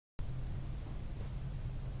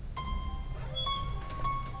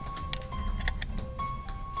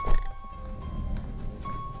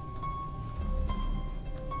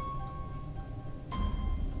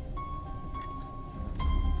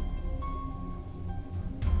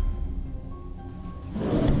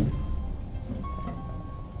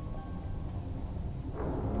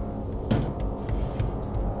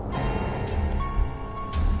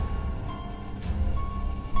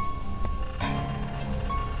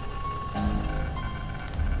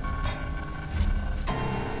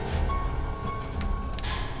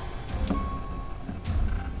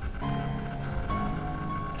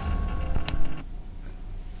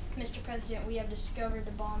President, we have discovered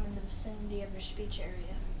a bomb in the vicinity of your speech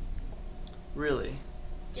area. Really?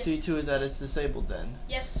 Yes. See to it that it's disabled then.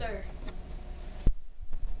 Yes, sir.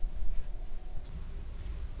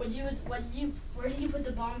 Where did you put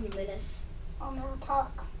the bomb, you menace? I'll never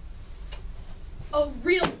talk. Oh,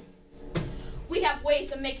 really? We have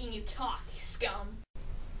ways of making you talk, scum.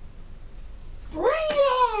 Bring it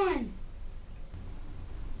on!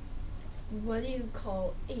 What do you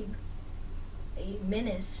call a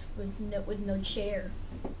menace with no chair?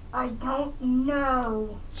 I don't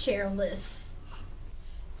know. Chairless.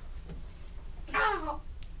 Ow!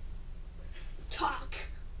 Talk.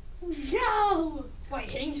 No! Why are you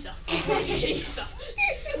hitting yourself? Why are you hitting yourself?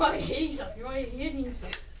 Why are you hitting yourself? Why are you hitting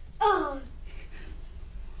yourself? Oh,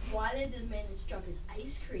 Why did the menace drop his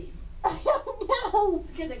ice cream? I don't know.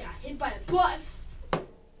 Because I got hit by a bus.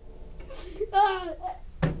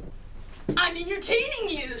 I'm entertaining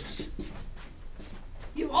you.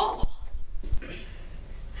 You all.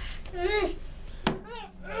 If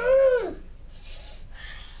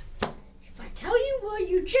I tell you, will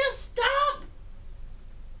you just stop?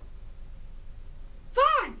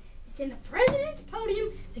 Fine. It's in the president's podium.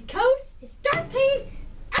 The code is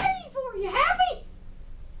 1384. You happy?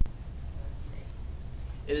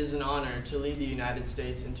 It is an honor to lead the United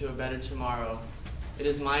States into a better tomorrow. It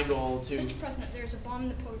is my goal to... Mr. President, there's a bomb in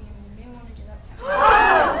the podium. You may want to get up.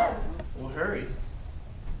 Well, hurry.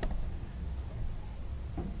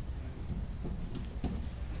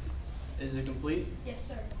 Is it complete? Yes,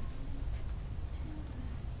 sir.